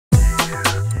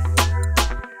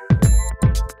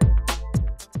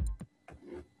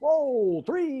Whoa,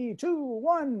 3, 2,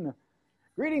 1.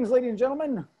 Greetings, ladies and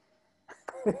gentlemen.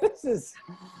 This is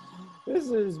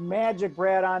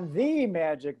MagicBrad on the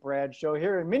MagicBrad Show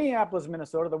here in Minneapolis,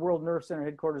 Minnesota, the World Nerve Center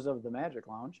headquarters of the Magic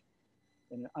Lounge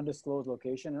in an undisclosed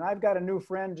location. And I've got a new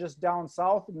friend just down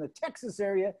south in the Texas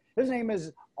area. His name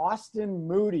is Austin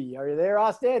Moody. Are you there,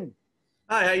 Austin?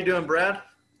 Hi, how you doing, Brad?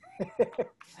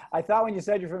 I thought when you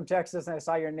said you're from Texas and I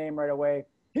saw your name right away,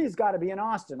 he's got to be in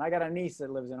Austin. I got a niece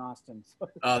that lives in Austin.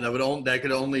 That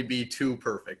could only be too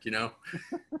perfect, you know?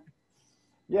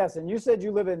 Yes, and you said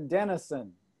you live in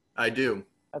Denison. I do.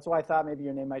 That's why I thought maybe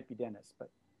your name might be Dennis,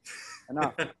 but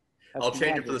enough. I'll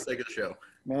change it for the sake of the show.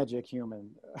 Magic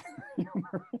human.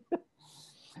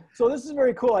 So this is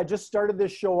very cool. I just started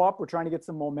this show up. We're trying to get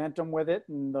some momentum with it.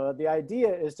 And the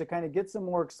idea is to kind of get some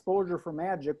more exposure for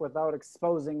magic without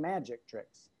exposing magic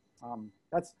tricks.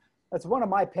 That's one of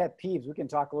my pet peeves. We can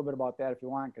talk a little bit about that if you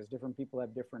want, because different people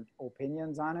have different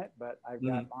opinions on it, but I've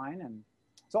got mine. And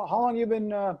so how long have you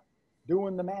been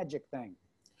doing the magic thing?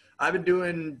 I've been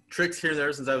doing tricks here and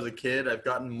there since I was a kid. I've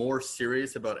gotten more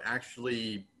serious about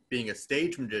actually being a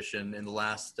stage magician in the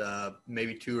last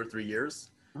maybe 2 or 3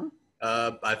 years. Huh?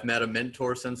 I've met a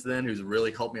mentor since then who's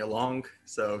really helped me along.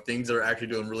 So things are actually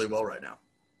doing really well right now.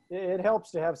 It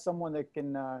helps to have someone that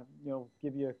can,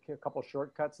 give you a couple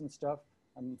shortcuts and stuff.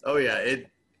 Oh yeah,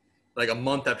 like a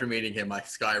month after meeting him, I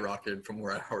skyrocketed from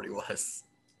where I already was.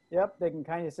 Yep, they can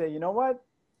kind of say, you know what,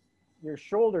 your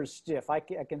shoulder's stiff. I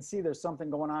can see there's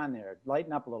something going on there.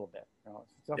 Lighten up a little bit. You know,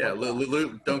 yeah,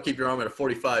 like don't keep your arm at a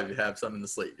 45 if you have something to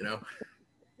sleep, you know?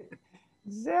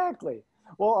 Exactly.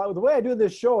 Well, the way I do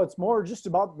this show, it's more just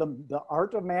about the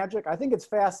art of magic. I think it's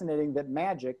fascinating that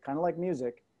magic, kind of like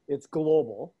music, it's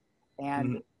global.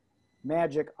 And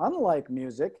magic, unlike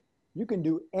music, you can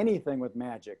do anything with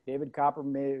magic. David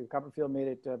Copperfield made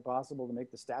it possible to make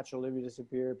the Statue of Liberty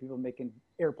disappear, people making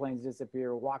airplanes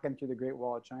disappear, walking through the Great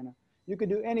Wall of China. You can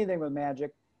do anything with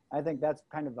magic. I think that's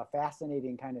kind of a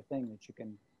fascinating kind of thing that you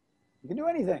can do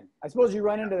anything. I suppose you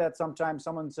run into that sometimes.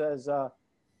 Someone says,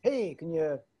 hey, can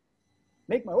you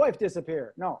make my wife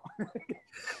disappear? No.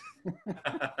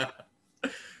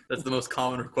 That's the most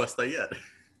common request I get.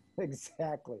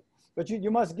 Exactly. But you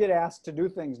must get asked to do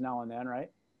things now and then, right?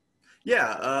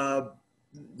 Yeah,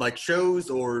 like shows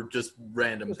or just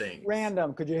random things.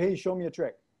 Random. Could you, hey, show me a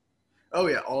trick? Oh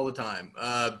yeah, all the time.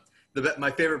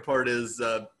 My favorite part is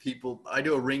I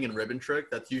do a ring and ribbon trick.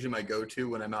 That's usually my go-to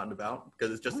when I'm out and about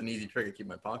because it's just an easy trick I keep in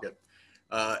my pocket.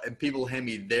 And people hand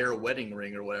me their wedding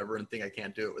ring or whatever and think I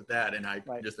can't do it with that, and I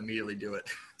just immediately do it.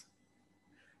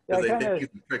 Because they think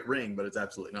it's a trick ring, but it's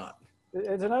absolutely not.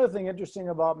 It's another thing interesting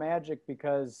about magic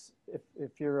because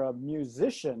if you're a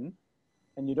musician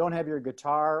and you don't have your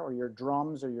guitar or your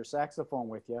drums or your saxophone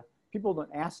with you, people don't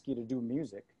ask you to do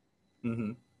music.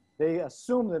 Mm-hmm. They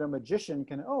assume that a magician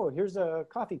can, oh, here's a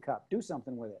coffee cup, do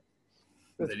something with it.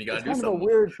 It's kind of a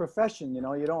weird profession, you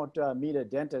know. You don't meet a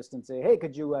dentist and say, hey,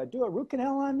 could you do a root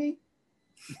canal on me?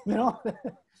 You know?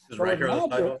 Just right here on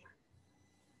the sidewalk.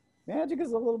 Magic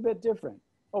is a little bit different.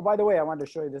 Oh, by the way, I wanted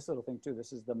to show you this little thing too.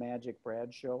 This is the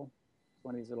MagicBrad Show. It's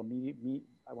one of these little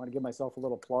I want to give myself a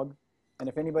little plug. And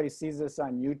if anybody sees this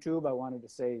on YouTube, I wanted to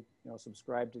say,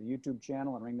 subscribe to the YouTube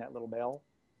channel and ring that little bell.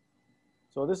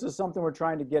 So this is something we're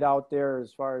trying to get out there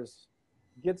as far as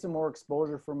get some more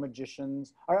exposure for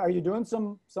magicians. Are you doing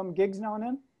some gigs now and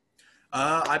then?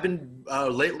 I've been,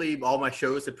 lately, all my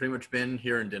shows have pretty much been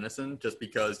here in Denison just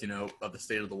because, of the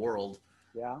state of the world.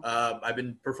 Yeah. I've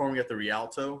been performing at the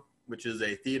Rialto, which is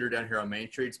a theater down here on Main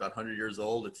Street. It's about 100 years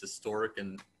old. It's historic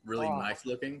and really nice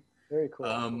looking. Very cool.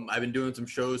 I've been doing some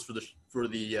shows for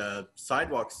the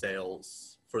sidewalk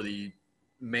sales for the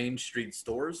Main Street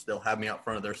stores. They'll have me out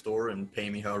front of their store and pay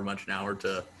me however much an hour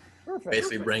to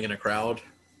basically bring in a crowd.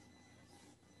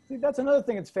 See, that's another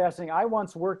thing that's fascinating. I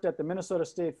once worked at the Minnesota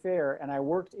State Fair, and I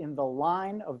worked in the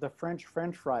line of the French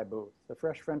fry booth, the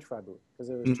fresh French fry booth, because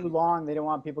it was too long. They didn't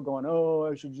want people going, oh,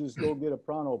 I should just go get a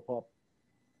Pronto Pup.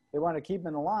 They wanted to keep them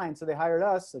in the line, so they hired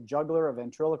us, a juggler, a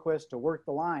ventriloquist, to work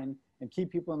the line and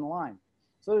keep people in the line.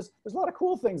 So there's a lot of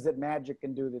cool things that magic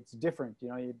can do that's different.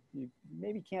 You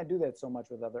maybe can't do that so much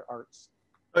with other arts.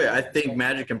 Oh yeah, I think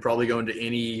magic can probably go into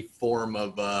any form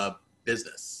of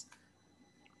business.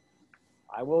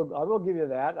 I will give you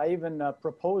that. I even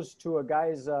proposed to a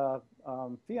guy's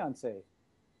fiance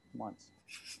once.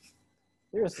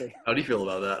 Seriously. How do you feel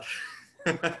about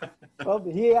that? Well,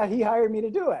 he hired me to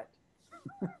do it.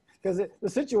 Because the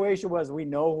situation was we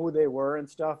know who they were and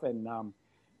stuff, and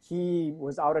he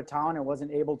was out of town and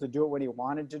wasn't able to do it when he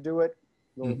wanted to do it,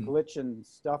 little glitch and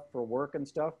stuff for work and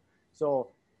stuff.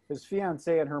 So his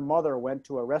fiance and her mother went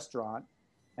to a restaurant,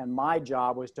 and my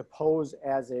job was to pose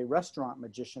as a restaurant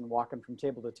magician walking from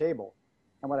table to table.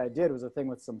 And what I did was a thing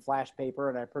with some flash paper,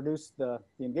 and I produced the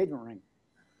engagement ring,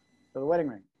 or the wedding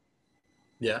ring.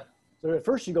 Yeah. So at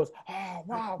first she goes, "Oh,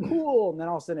 wow, cool." And then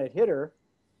all of a sudden it hit her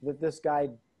that this guy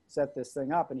set this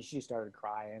thing up, and she started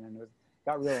crying, and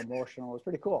got real emotional. It was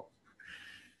pretty cool.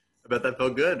 I bet that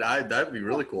felt good. That'd be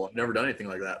really cool. I've never done anything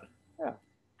like that. Yeah.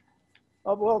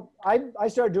 Well, I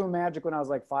started doing magic when I was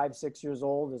like 5, 6 years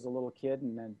old as a little kid,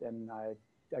 and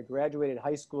I graduated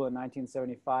high school in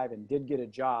 1975 and did get a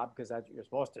job because that's what you're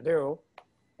supposed to do.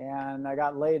 And I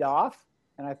got laid off,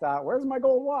 and I thought, where's my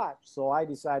gold watch? So I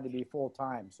decided to be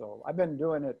full-time. So I've been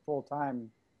doing it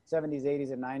full-time, 70s,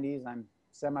 80s, and 90s. I'm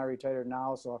semi-retired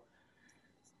now. So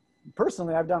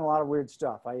personally, I've done a lot of weird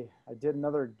stuff. I did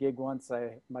another gig once.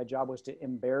 My job was to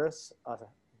embarrass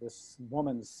this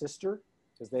woman's sister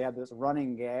because they had this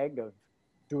running gag of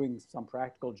doing some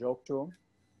practical joke to them.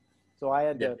 So I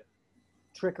had to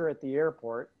trick her at the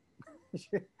airport. She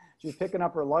was picking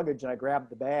up her luggage, and I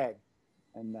grabbed the bag.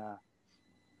 And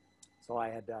so I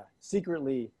had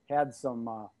secretly had some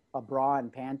a bra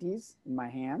and panties in my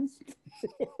hands.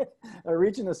 I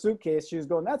reached in the suitcase. She was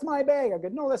going, "That's my bag." I go,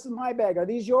 "No, this is my bag. Are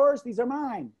these yours? These are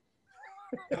mine."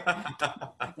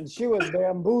 And she was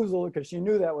bamboozled because she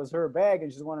knew that was her bag,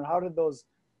 and she's wondering, how did those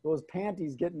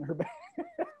panties get in her bag?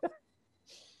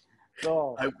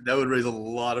 So that would raise a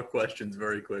lot of questions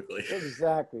very quickly.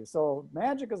 Exactly. So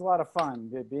magic is a lot of fun,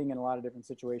 being in a lot of different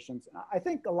situations. I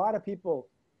think a lot of people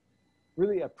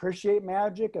really appreciate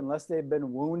magic unless they've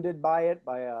been wounded by it,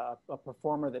 by a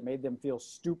performer that made them feel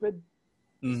stupid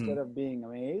instead of being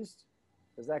amazed,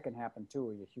 because that can happen too,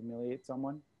 where you humiliate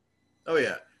someone. Oh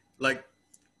yeah. Like,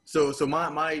 so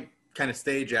my kind of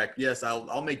stage act, yes,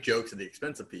 I'll make jokes at the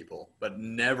expense of people, but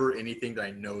never anything that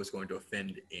I know is going to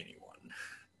offend anyone.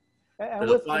 And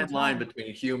there's a fine line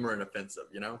between humor and offensive,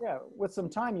 you know? Yeah, with some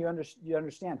time, you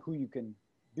understand who you can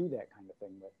do that kind of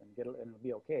thing with, and it'll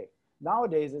be okay.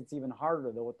 Nowadays, it's even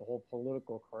harder though with the whole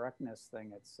political correctness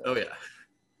thing. Oh yeah.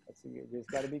 You just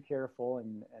got to be careful,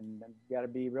 and you got to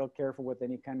be real careful with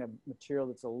any kind of material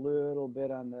that's a little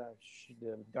bit on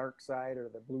the dark side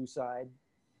or the blue side.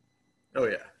 Oh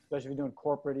yeah. Especially if you're doing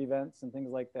corporate events and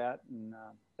things like that, and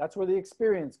that's where the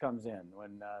experience comes in.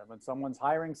 When someone's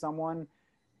hiring someone,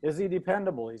 is he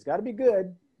dependable? He's got to be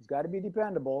good. He's got to be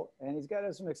dependable, and he's got to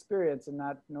have some experience and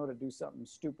not know to do something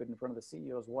stupid in front of the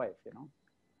CEO's wife. You know.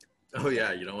 Oh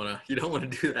yeah, you don't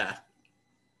want to do that.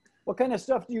 What kind of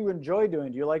stuff do you enjoy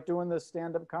doing? Do you like doing the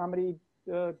stand-up comedy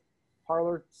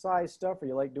parlor size stuff, or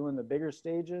you like doing the bigger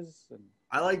stages?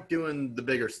 I like doing the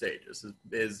bigger stages.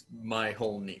 Is my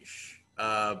whole niche.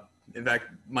 In fact,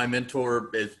 my mentor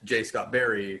is J. Scott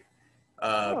Berry.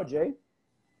 Oh, Jay.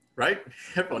 Right?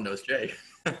 Everyone knows Jay.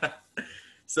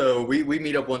 So we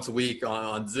meet up once a week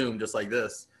on Zoom, just like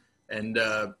this, and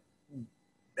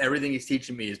everything he's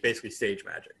teaching me is basically stage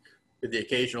magic, with the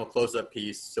occasional close-up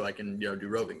piece so I can do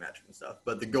roving magic and stuff.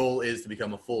 But the goal is to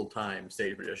become a full-time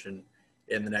stage magician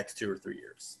in the next 2 or 3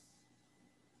 years.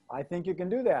 I think you can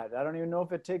do that. I don't even know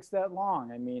if it takes that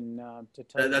long. I mean, to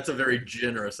tell that's a very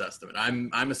generous estimate.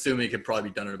 I'm assuming it could probably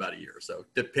be done in about a year or so,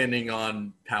 depending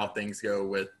on how things go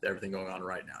with everything going on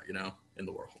right now, in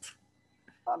the world.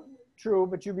 True,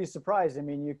 but you'd be surprised. I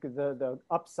mean, the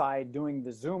upside doing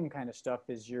the Zoom kind of stuff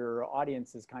is your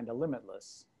audience is kind of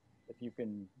limitless. If you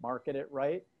can market it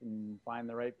right and find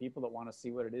the right people that want to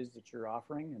see what it is that you're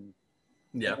offering, and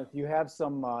if you have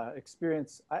some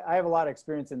experience, I have a lot of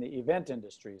experience in the event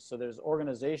industry. So there's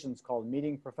organizations called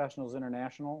Meeting Professionals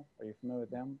International. Are you familiar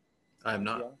with them? I am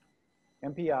not.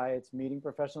 MPI, it's Meeting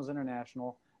Professionals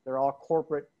International. They're all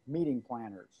corporate meeting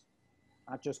planners,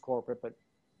 not just corporate, but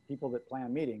people that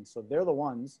plan meetings. So they're the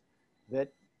ones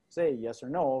that say yes or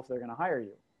no if they're going to hire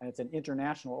you. And it's an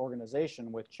international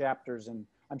organization with chapters, and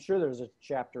I'm sure there's a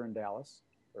chapter in Dallas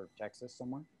or Texas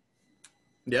somewhere.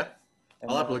 Yeah.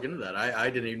 I'll have to look into that.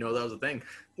 I didn't even know that was a thing.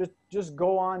 Just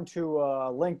go on to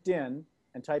LinkedIn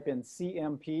and type in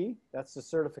CMP. That's the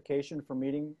certification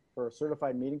for a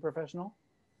certified meeting professional,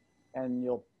 and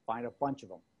you'll find a bunch of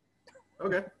them.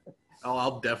 Okay.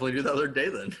 I'll definitely do that other day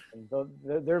then.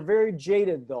 They're very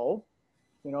jaded though.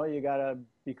 You got to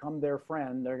become their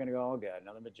friend. They're going to go, "Oh God,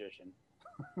 another magician."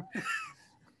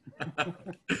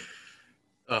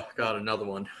 Oh God, another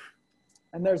one.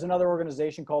 And there's another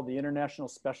organization called the International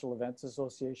Special Events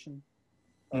Association,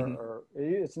 or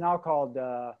it's now called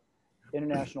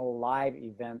International Live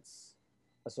Events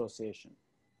Association.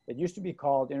 It used to be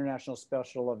called International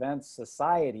Special Events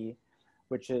Society,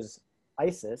 which is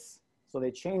ISIS. So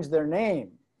they changed their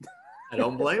name. I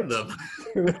don't blame them.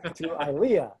 to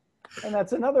ILEA. And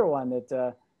that's another one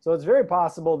that, so it's very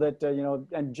possible that, you know,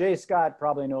 and Jay Scott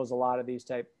probably knows a lot of these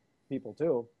type people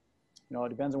too. You know, it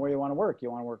depends on where you want to work.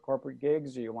 You want to work corporate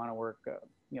gigs, or you want to work,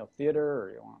 you know, theater,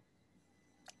 or you want,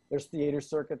 there's theater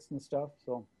circuits and stuff.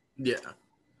 So, Yeah.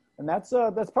 and that's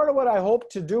part of what I hope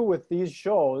to do with these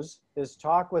shows is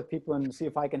talk with people and see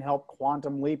if I can help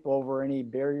quantum leap over any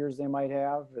barriers they might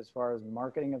have as far as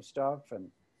marketing of stuff. And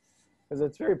because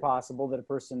it's very possible that a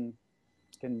person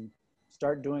can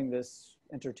start doing this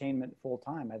entertainment full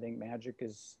time. I think magic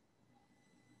is,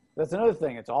 that's another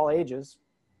thing. It's all ages,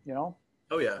 you know.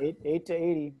 Oh yeah. 8 to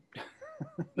 80.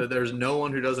 There's no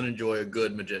one who doesn't enjoy a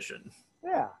good magician.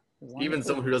 Yeah. Even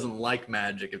someone who doesn't like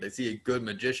magic, if they see a good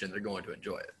magician, they're going to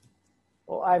enjoy it.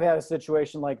 Well, I've had a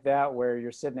situation like that where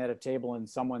you're sitting at a table and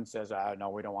someone says, no,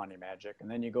 we don't want any magic. And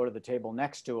then you go to the table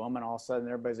next to them and all of a sudden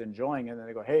everybody's enjoying it. And then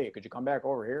they go, hey, could you come back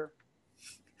over here?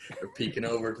 They're peeking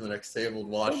over to the next table and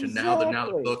watching. Exactly.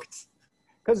 Now they're booked.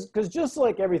 Because just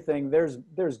like everything, there's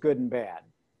good and bad,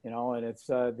 you know, and it's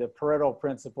the Pareto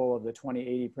principle of the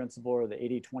 20-80 principle or the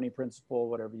 80-20 principle,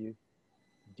 whatever you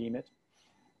deem it,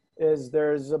 is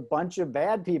there's a bunch of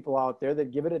bad people out there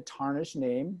that give it a tarnished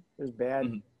name. There's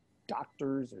bad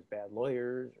doctors, there's bad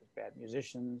lawyers, there's bad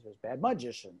musicians, there's bad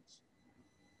magicians.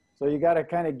 So you got to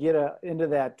kind of get into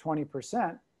that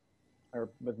 20%, or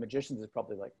with magicians, it's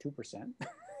probably like 2%.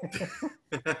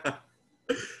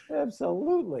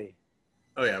 Absolutely.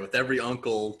 Oh yeah, with every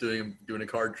uncle doing a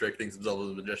card trick thinks himself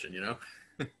as a magician, you know?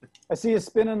 I see you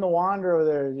spinning the wand over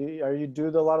there. Are you do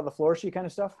a lot of the floor sheet kind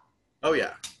of stuff? Oh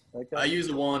yeah. Like that? I use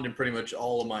a wand in pretty much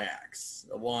all of my acts.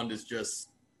 A wand is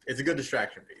just, it's a good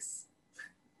distraction piece.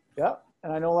 Yep.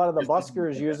 And I know a lot of the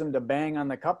buskers use them to bang on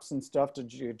the cups and stuff to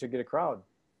get a crowd.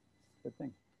 Good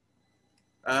thing.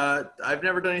 I've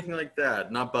never done anything like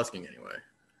that. Not busking anyway.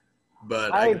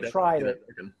 But I've tried it.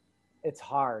 It's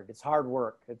hard. It's hard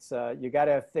work. It's you got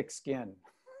to have thick skin.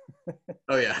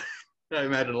 Oh yeah. I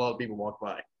imagine a lot of people walk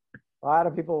by. A lot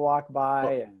of people walk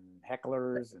by and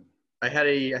hecklers. And I had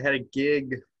a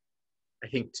gig, I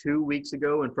think 2 weeks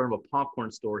ago in front of a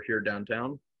popcorn store here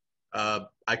downtown.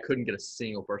 I couldn't get a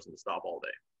single person to stop all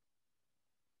day.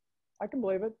 I can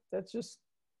believe it. That's just,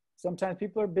 sometimes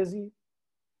people are busy.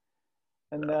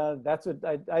 And that's what,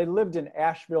 I lived in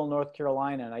Asheville, North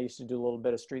Carolina, and I used to do a little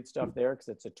bit of street stuff there because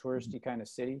it's a touristy kind of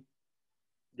city.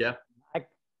 Yeah.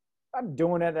 I'm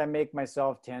doing it. I make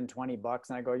myself 10, 20 bucks.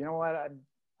 And I go, you know what? I'm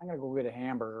going to go get a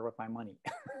hamburger with my money.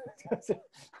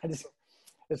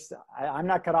 I'm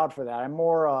not cut out for that. I'm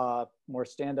more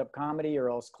stand-up comedy or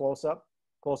else close-up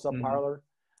parlor.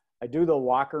 I do the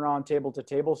walk around table to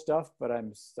table stuff, but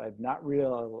I'm not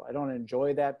real. I don't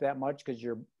enjoy that much because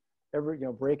you're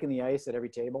breaking the ice at every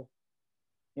table,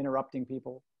 interrupting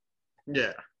people.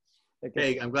 Yeah.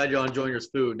 Hey, I'm glad you're enjoying your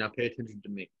food. Now pay attention to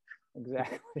me.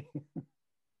 Exactly.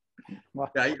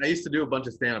 Well, yeah, I used to do a bunch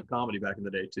of stand-up comedy back in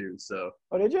the day too. So.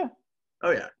 Oh, did you?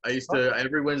 Oh yeah, I used to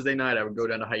every Wednesday night I would go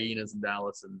down to Hyenas in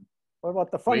Dallas and. What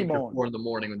about the Funny Bone? 4 in the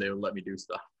morning when they would let me do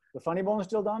stuff. The Funny Bone is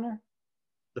still down there?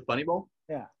 The Funny Bone?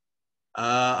 Yeah.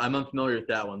 I'm unfamiliar with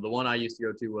that one. The one I used to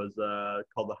go to was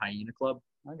called the Hyena Club.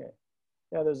 Okay.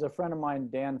 Yeah, there's a friend of mine,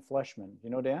 Dan Fleshman.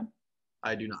 You know Dan?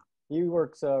 I do not. He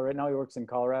works right now. He works in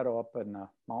Colorado, up in the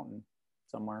mountain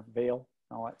somewhere, Vail,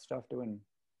 all that stuff, doing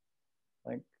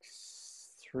like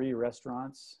 3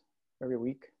 restaurants every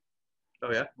week.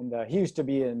 Oh yeah. And he used to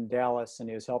be in Dallas, and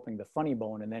he was helping the Funny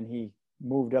Bone, and then he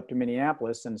moved up to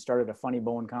Minneapolis and started a Funny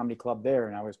Bone comedy club there,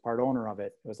 and I was part owner of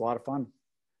it. It was a lot of fun.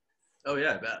 Oh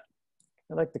yeah, I bet.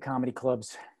 I like the comedy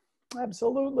clubs.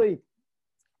 Absolutely.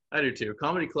 I do too.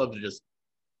 Comedy clubs are just,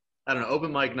 I don't know,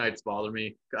 open mic nights bother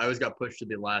me. I always got pushed to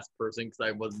be the last person because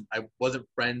I wasn't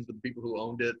friends with the people who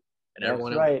owned it, and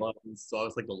everyone else loved it. So I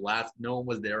was like the last. No one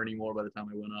was there anymore by the time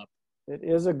I went up. It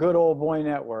is a good old boy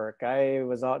network. I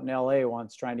was out in LA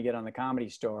once trying to get on the Comedy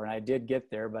Store, and I did get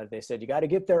there, but they said you got to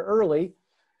get there early.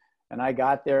 And I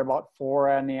got there about 4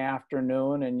 in the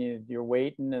afternoon, and you're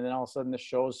waiting, and then all of a sudden the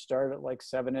shows start at like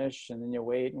 7-ish, and then you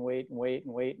wait and wait and wait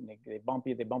and wait, and they bump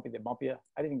you.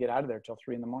 I didn't get out of there till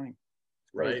 3 in the morning.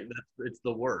 Right, it's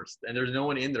the worst, and there's no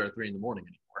one in there at 3 in the morning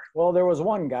anymore. Well, there was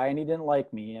one guy, and he didn't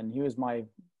like me, and he was my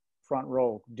front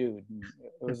row dude.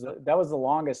 That was the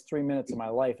longest 3 minutes of my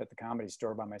life at the Comedy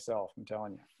Store by myself. I'm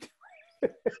telling you.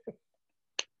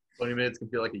 20 minutes can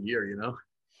feel like a year, you know.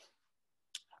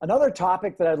 Another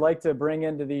topic that I'd like to bring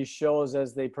into these shows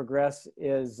as they progress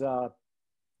is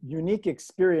unique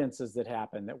experiences that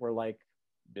happen that we're like,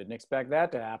 didn't expect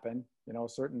that to happen. You know,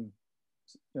 certain,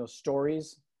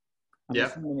 stories. I'm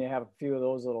assuming you have a few of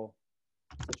those little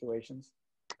situations.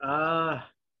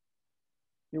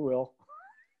 You will.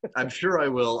 I'm sure I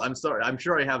will. I'm sorry. I'm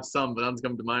sure I have some, but none's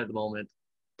coming to mind at the moment.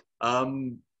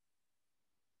 Um,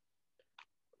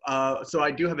 so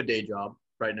I do have a day job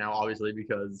right now, obviously,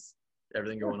 because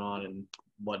everything going on and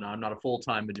whatnot. I'm not a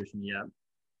full-time magician yet.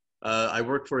 I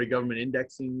work for a government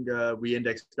indexing. We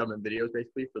index government videos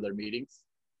basically for their meetings.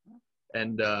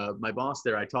 And my boss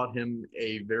there, I taught him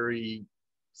a very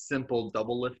simple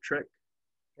double lift trick.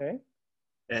 Okay.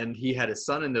 And he had his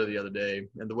son in there the other day,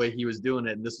 and the way he was doing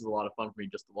it, and this was a lot of fun for me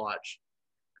just to watch.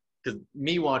 Because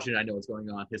me watching, I know what's going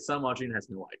on. His son watching has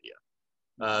no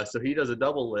idea. So he does a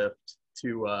double lift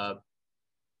to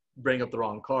bring up the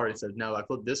wrong card. He says, "No, I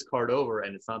flipped this card over,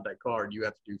 and it's not that card. You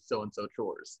have to do so and so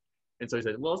chores." And so he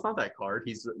said, "Well, it's not that card."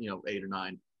 He's 8 or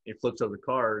 9. He flips over the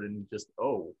card and just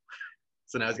so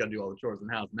now he's got to do all the chores in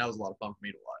the house, and that was a lot of fun for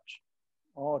me to watch.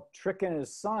 Oh, tricking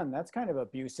his son. That's kind of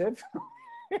abusive.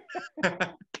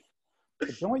 But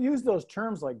don't use those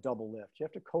terms like double lift. You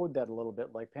have to code that a little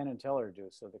bit like Penn and Teller do,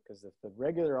 so that, because if the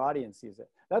regular audience sees it.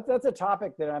 That's a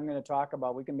topic that I'm going to talk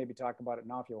about. We can maybe talk about it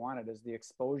now if you want it, is the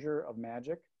exposure of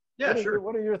magic. Yeah, sure.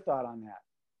 What are your thoughts on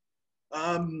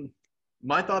that?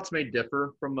 My thoughts may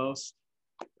differ from most.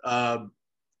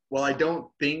 Well, I don't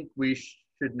think we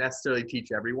should necessarily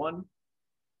teach everyone,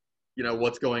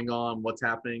 what's going on, what's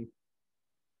happening.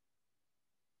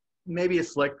 Maybe a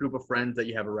select group of friends that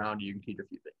you have around you can teach a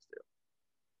few things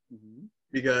to. Mm-hmm.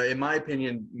 Because in my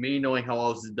opinion, me knowing how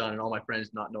all this is done and all my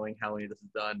friends not knowing how any of this is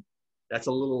done, that's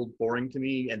a little boring to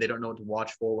me, and they don't know what to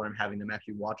watch for when I'm having them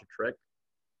actually watch a trick.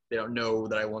 They don't know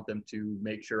that I want them to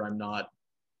make sure I'm not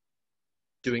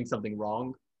doing something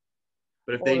wrong.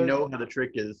 But if they know how the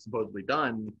trick is supposedly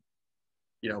done,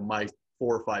 my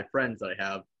 4 or 5 friends that I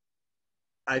have,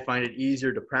 I find it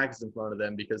easier to practice in front of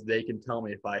them because they can tell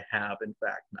me if I have, in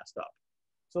fact, messed up.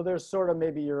 So there's sort of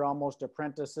maybe you're almost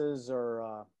apprentices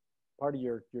or part of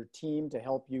your team to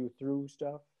help you through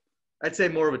stuff? I'd say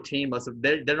more of a team.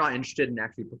 They're not interested in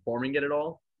actually performing it at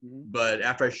all. Mm-hmm. But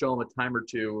after I show them a time or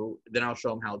two, then I'll show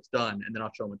them how it's done, and then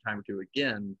I'll show them a time or two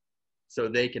again so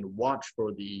they can watch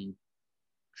for the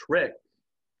trick.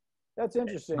 That's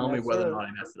interesting. Tell me whether or not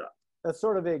I messed it up. That's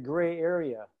sort of a gray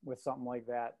area with something like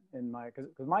that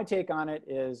because my take on it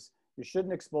is you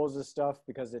shouldn't expose this stuff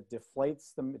because it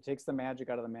deflates them. It takes the magic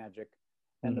out of the magic.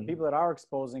 And the people that are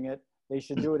exposing it, they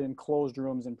should do it in closed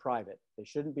rooms in private. They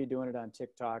shouldn't be doing it on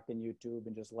TikTok and YouTube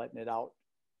and just letting it out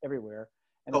everywhere.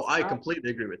 And I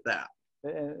completely agree with that.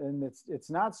 And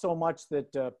it's not so much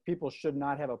that people should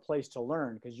not have a place to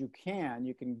learn, because you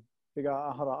can figure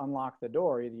out how to unlock the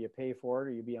door. Either you pay for it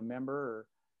or you be a member,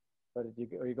 or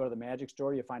you go to the magic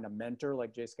store, you find a mentor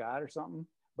like Jay Scott or something.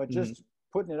 But just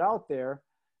putting it out there,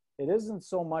 it isn't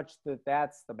so much that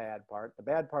that's the bad part. The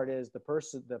bad part is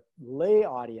the lay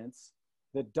audience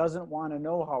that doesn't want to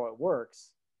know how it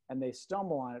works, and they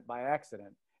stumble on it by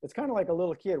accident. It's kind of like a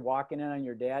little kid walking in on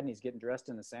your dad and he's getting dressed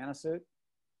in a Santa suit.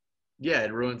 Yeah,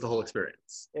 it ruins the whole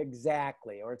experience.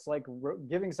 Exactly. Or it's like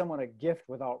giving someone a gift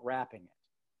without wrapping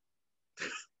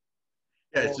it.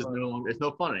 Yeah, it's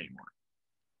no fun anymore.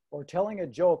 Or telling a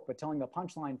joke, but telling the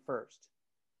punchline first.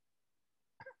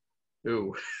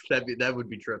 Ooh, that would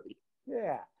be trippy.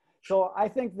 Yeah. So I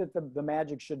think that the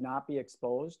magic should not be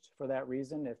exposed for that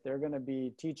reason. If they're going to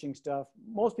be teaching stuff,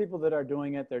 most people that are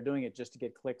doing it, they're doing it just to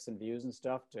get clicks and views and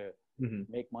stuff to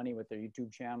make money with their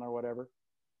YouTube channel or whatever.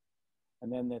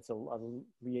 And then it's a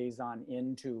liaison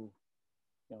into,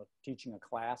 teaching a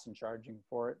class and charging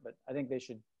for it. But I think they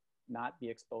should not be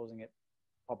exposing it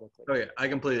publicly. Oh yeah, I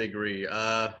completely agree.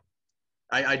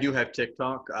 I do have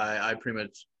TikTok. I pretty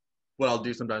much, what I'll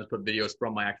do sometimes put videos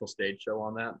from my actual stage show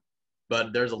on that.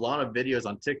 But there's a lot of videos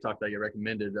on TikTok that get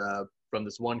recommended from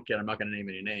this one kid, I'm not going to name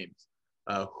any names,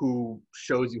 who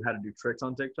shows you how to do tricks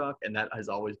on TikTok, and that has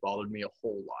always bothered me a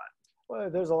whole lot. Well,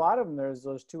 there's a lot of them. There's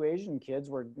those 2 Asian kids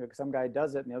where some guy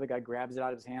does it and the other guy grabs it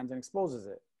out of his hands and exposes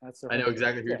it. I know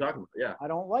exactly who you're talking about, yeah. I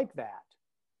don't like that.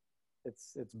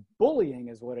 It's bullying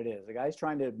is what it is. The guy's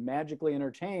trying to magically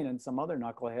entertain and some other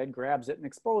knucklehead grabs it and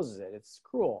exposes it. It's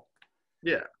cruel.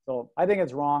 Yeah. So I think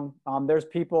it's wrong. There's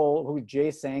people who,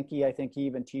 Jay Sankey, I think he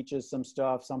even teaches some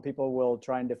stuff. Some people will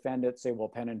try and defend it, say, well,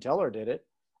 Penn and Teller did it.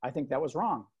 I think that was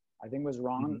wrong. I think it was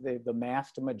wrong. The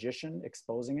masked magician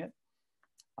exposing it.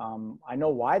 I know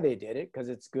why they did it, because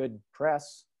it's good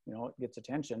press, it gets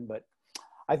attention, but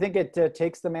I think it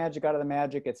takes the magic out of the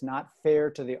magic. It's not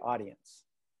fair to the audience.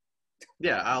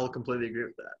 Yeah, I'll completely agree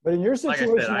with that. But in your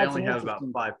situation, like I said, I only have about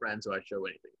 5 friends who I show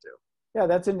anything to. Yeah,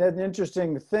 that's an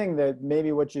interesting thing, that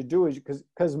maybe what you do is,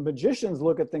 because magicians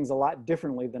look at things a lot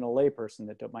differently than a layperson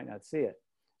that might not see it.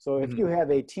 So if you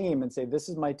have a team and say, this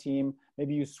is my team,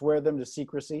 maybe you swear them to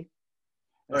secrecy.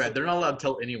 All right, they're not allowed to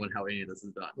tell anyone how any of this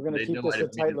is done. We're going to They keep know this a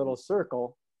tight little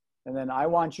circle. And then I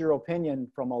want your opinion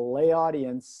from a lay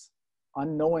audience,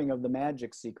 unknowing of the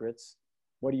magic secrets.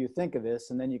 What do you think of this?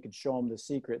 And then you could show them the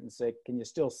secret and say, can you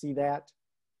still see that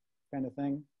kind of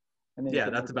thing? And then yeah,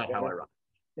 that's about how I run.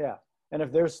 Yeah. And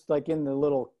if there's like in the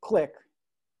little click,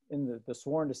 in the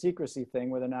sworn to secrecy thing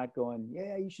where they're not going,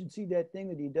 yeah, you should see that thing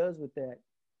that he does with that.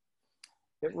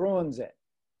 It ruins it.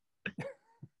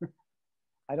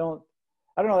 I don't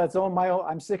know. That's on my own.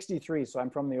 I'm 63, so I'm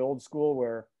from the old school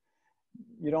where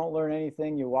you don't learn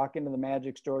anything. You walk into the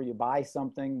magic store, you buy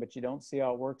something, but you don't see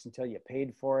how it works until you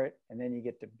paid for it. And then you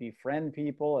get to befriend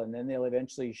people, and then they'll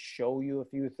eventually show you a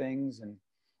few things, and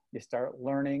you start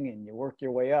learning and you work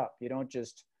your way up. You don't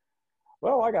just,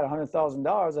 well, I got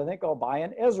 $100,000. I think I'll buy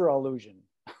an Ezra illusion.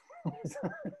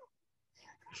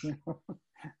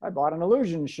 I bought an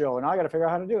illusion show, and now I got to figure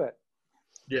out how to do it.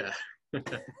 Yeah.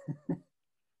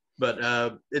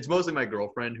 But it's mostly my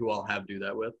girlfriend who I'll have do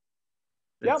that with.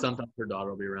 Yep. Sometimes her daughter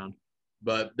will be around.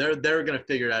 But they're going to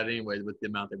figure it out anyway with the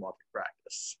amount they want to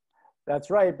practice.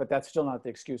 That's right, but that's still not the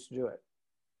excuse to do it.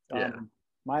 Yeah.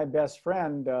 My best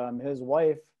friend, his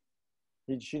wife,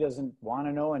 she doesn't want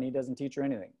to know, and he doesn't teach her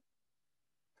anything.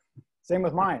 Same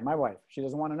with my wife. She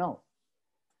doesn't want to know.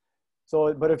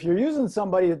 So, but if you're using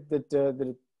somebody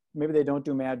that maybe they don't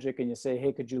do magic, and you say,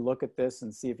 hey, could you look at this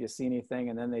and see if you see anything?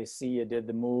 And then they see you did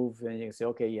the move, and you can say,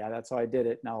 okay, yeah, that's how I did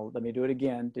it. Now let me do it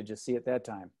again. Did you see it that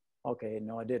time? Okay,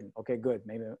 no, I didn't. Okay, good.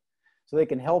 Maybe. So they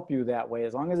can help you that way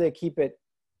as long as they keep it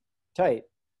tight.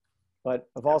 But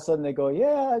if all of a sudden they go,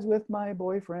 yeah, I was with my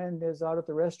boyfriend, is out at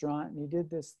the restaurant, and he did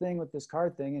this thing with this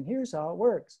card thing, and here's how it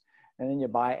works. And then you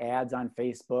buy ads on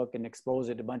Facebook and expose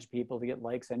it to a bunch of people to get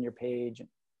likes on your page.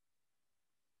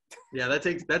 Yeah, that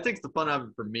takes the fun out of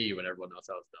it for me when everyone knows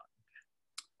how it's done.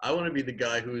 I want to be the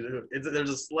guy who there's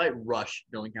a slight rush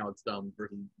knowing how it's done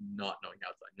versus not knowing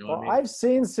how it's done. You know what I mean? I've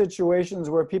seen situations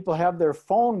where people have their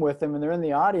phone with them and they're in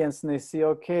the audience and they see,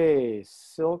 okay,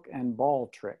 silk and ball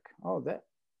trick. Oh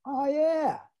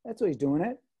yeah, that's what he's doing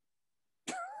it.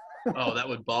 Oh, that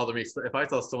would bother me. If I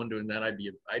saw someone doing that, I'd be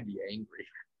angry.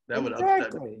 That would exactly.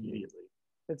 upset me immediately.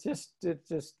 It's just,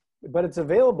 but it's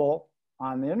available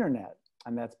on the internet.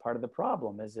 And that's part of the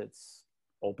problem is it's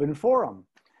open forum.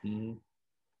 Mm-hmm.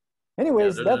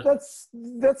 Anyways, that's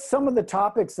some of the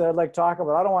topics that I'd like to talk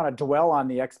about. I don't want to dwell on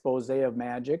the expose of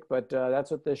magic, but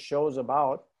that's what this show's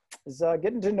about, is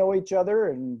getting to know each other.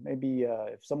 And maybe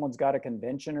if someone's got a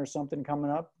convention or something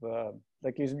coming up,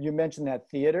 like you mentioned that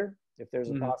theater, if there's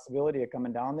a possibility of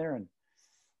coming down there and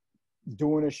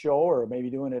doing a show, or maybe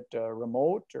doing it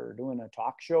remote, or doing a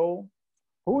talk show.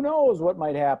 Who knows what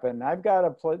might happen? I've got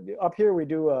up here, we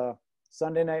do a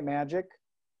Sunday Night Magic.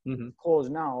 Mm-hmm. It's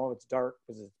closed now. It's dark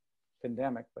because it's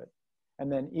pandemic,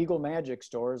 and then Eagle Magic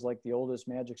Store is like the oldest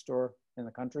magic store in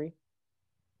the country.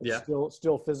 It's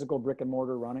still physical brick and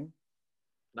mortar running.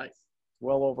 Nice.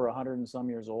 Well over 100 and some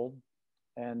years old.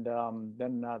 And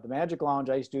then the Magic Lounge,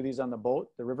 I used to do these on the boat,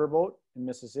 the river boat in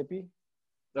Mississippi.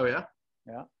 Oh yeah?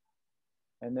 Yeah.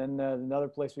 And then another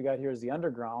place we got here is the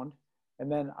Underground.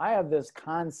 And then I have this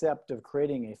concept of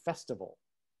creating a festival,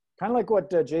 kind of like what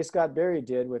J. Scott Berry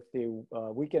did with the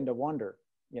Weekend of Wonder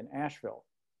in Asheville.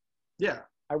 Yeah.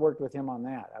 I worked with him on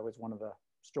that. I was one of the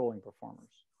strolling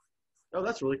performers. Oh,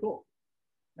 that's really cool.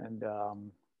 And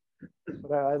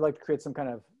but I'd like to create some kind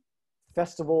of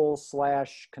festival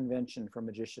 / convention for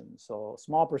magicians. So a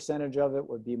small percentage of it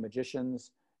would be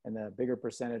magicians, and the bigger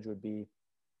percentage would be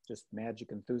just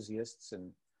magic enthusiasts,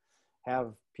 and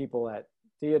have people at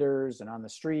theaters and on the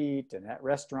street and at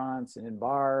restaurants and in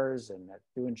bars and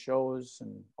doing shows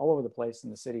and all over the place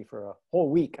in the city for a whole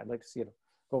week. I'd like to see it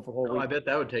go for a whole week. I bet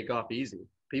that would take off easy.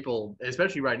 People,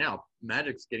 especially right now,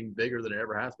 magic's getting bigger than it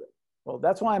ever has been. Well,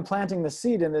 that's why I'm planting the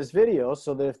seed in this video,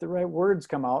 so that if the right words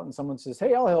come out and someone says,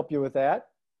 hey, I'll help you with that,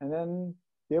 and then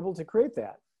be able to create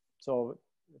that. So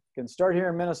it can start here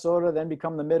in Minnesota, then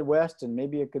become the Midwest, and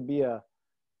maybe it could be a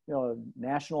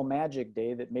National Magic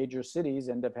Day that major cities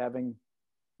end up having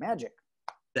magic.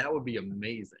 That would be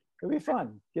amazing. It'd be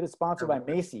fun. Get it sponsored by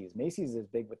Macy's. Macy's is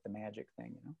big with the magic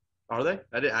thing, Are they?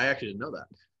 I actually didn't know that.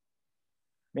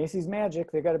 Macy's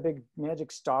Magic. They got a big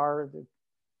magic star.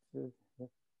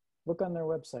 Look on their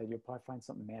website. You'll probably find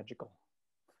something magical.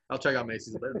 I'll check out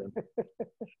Macy's later then.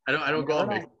 I don't go on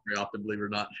Macy's very often, believe it or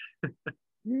not.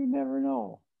 You never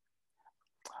know.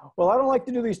 Well, I don't like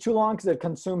to do these too long because it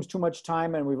consumes too much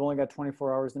time, and we've only got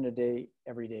 24 hours in a day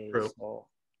every day. True. So,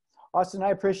 Austin, I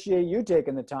appreciate you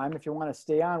taking the time. If you want to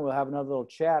stay on, we'll have another little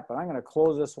chat, but I'm going to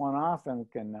close this one off, and we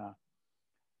can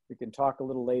we can talk a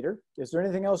little later. Is there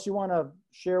anything else you want to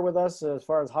share with us as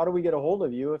far as how do we get a hold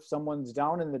of you if someone's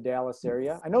down in the Dallas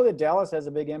area? I know that Dallas has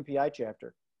a big MPI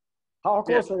chapter. How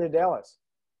close are they to Dallas?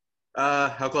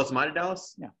 How close am I to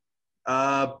Dallas? Yeah.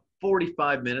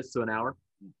 45 minutes to an hour.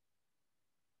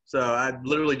 So I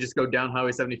literally just go down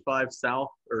Highway 75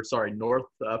 north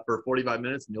for 45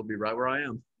 minutes, and you'll be right where I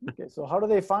am. Okay, so how do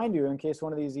they find you in case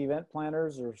one of these event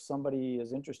planners or somebody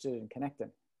is interested in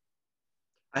connecting?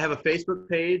 I have a Facebook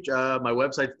page. My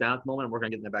website's down at the moment. I'm working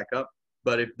on getting that back up.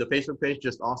 But if the Facebook page,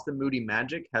 just Austin Moody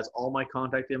Magic, has all my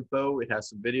contact info. It has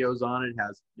some videos on it. It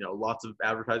has, lots of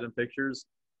advertisement pictures.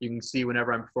 You can see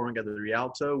whenever I'm performing at the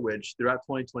Rialto, which throughout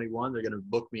 2021, they're going to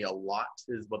book me a lot,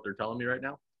 is what they're telling me right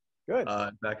now. Good.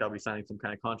 In fact, I'll be signing some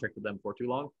kind of contract with them before too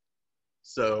long.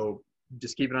 So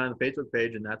just keep an eye on the Facebook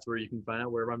page, and that's where you can find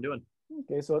out wherever I'm doing.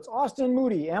 Okay, so it's Austin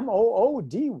Moody,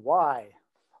 Moody.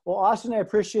 Well, Austin, I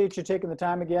appreciate you taking the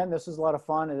time again. This is a lot of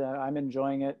fun, and I'm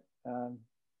enjoying it.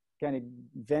 Kind of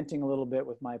venting a little bit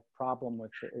with my problem with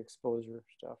the exposure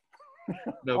stuff.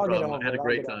 No problem. I had a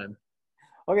great time.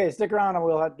 Okay, stick around and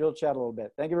we'll chat a little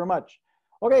bit. Thank you very much.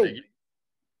 Okay,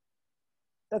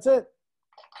 that's it.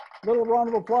 Little round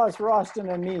of applause for Austin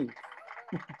and me.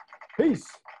 Peace.